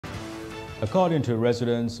According to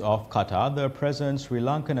residents of Qatar, the present Sri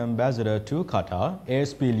Lankan ambassador to Qatar,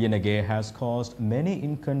 ASP Lienage, has caused many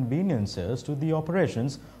inconveniences to the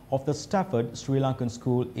operations of the Stafford Sri Lankan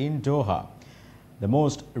School in Doha. The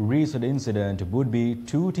most recent incident would be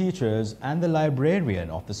 2 teachers and the librarian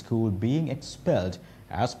of the school being expelled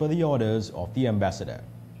as per the orders of the ambassador.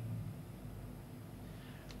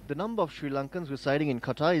 The number of Sri Lankans residing in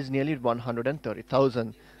Qatar is nearly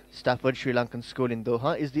 130,000. Stafford Sri Lankan School in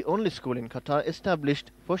Doha is the only school in Qatar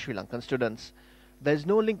established for Sri Lankan students. There is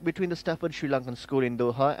no link between the Stafford Sri Lankan School in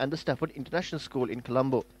Doha and the Stafford International School in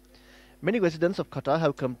Colombo. Many residents of Qatar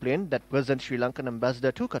have complained that present Sri Lankan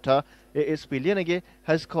ambassador to Qatar, ASP Lienage,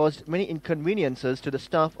 has caused many inconveniences to the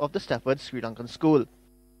staff of the Stafford Sri Lankan School.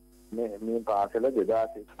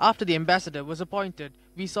 After the ambassador was appointed,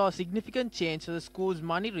 we saw a significant change to the school's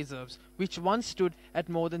money reserves, which once stood at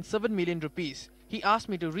more than 7 million rupees. He asked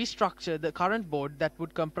me to restructure the current board that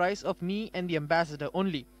would comprise of me and the ambassador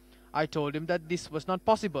only. I told him that this was not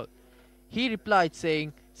possible. He replied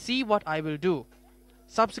saying, "See what I will do."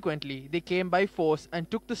 Subsequently, they came by force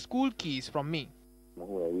and took the school keys from me.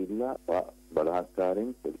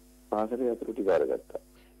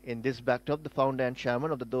 In this backdrop, the founder and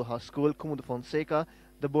chairman of the Doha School, Kumudu Fonseca,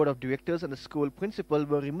 the board of directors and the school principal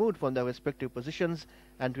were removed from their respective positions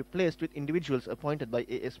and replaced with individuals appointed by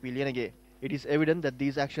ASP Lienage. It is evident that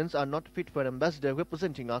these actions are not fit for an ambassador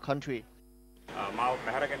representing our country.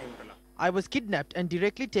 I was kidnapped and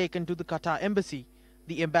directly taken to the Qatar embassy.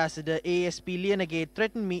 The ambassador, ASP Lienage,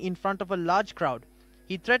 threatened me in front of a large crowd.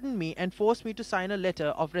 He threatened me and forced me to sign a letter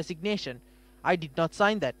of resignation. I did not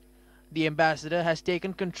sign that. The ambassador has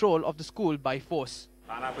taken control of the school by force.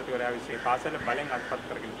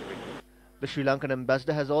 The Sri Lankan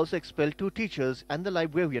ambassador has also expelled 2 teachers and the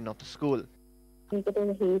librarian of the school.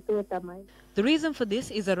 The reason for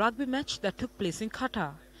this is a rugby match that took place in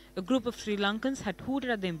Qatar. A group of Sri Lankans had hooted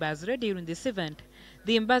at the ambassador during this event.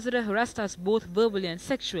 The ambassador harassed us both verbally and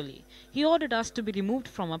sexually. He ordered us to be removed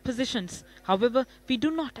from our positions. However, we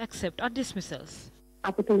do not accept our dismissals.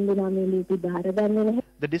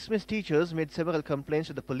 The dismissed teachers made several complaints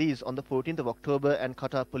to the police on the 14th of October, and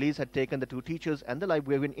Qatar police had taken the 2 teachers and the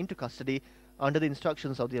librarian into custody under the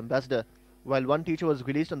instructions of the ambassador. While one teacher was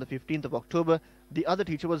released on the 15th of October, the other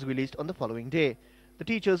teacher was released on the following day. The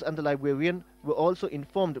teachers and the librarian were also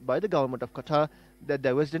informed by the government of Qatar that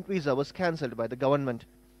their resident visa was cancelled by the government.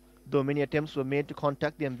 Though many attempts were made to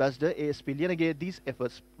contact the ambassador, ASP Lienage, these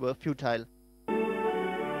efforts were futile.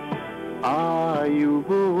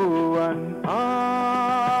 Ayubowan,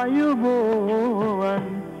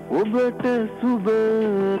 obata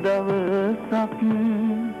suba dawasak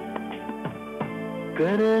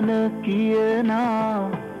karana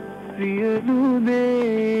kiyana siyalu de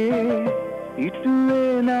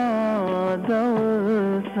ituena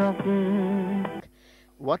dawasak.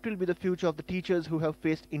 What will be the future of the teachers who have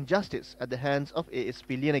faced injustice at the hands of ASP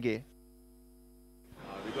Lienage?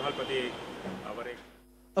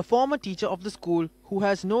 A former teacher of the school who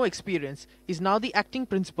has no experience is now the acting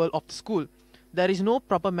principal of the school. There is no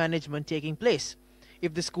proper management taking place.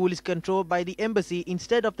 If the school is controlled by the embassy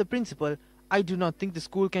instead of the principal, I do not think the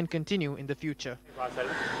school can continue in the future.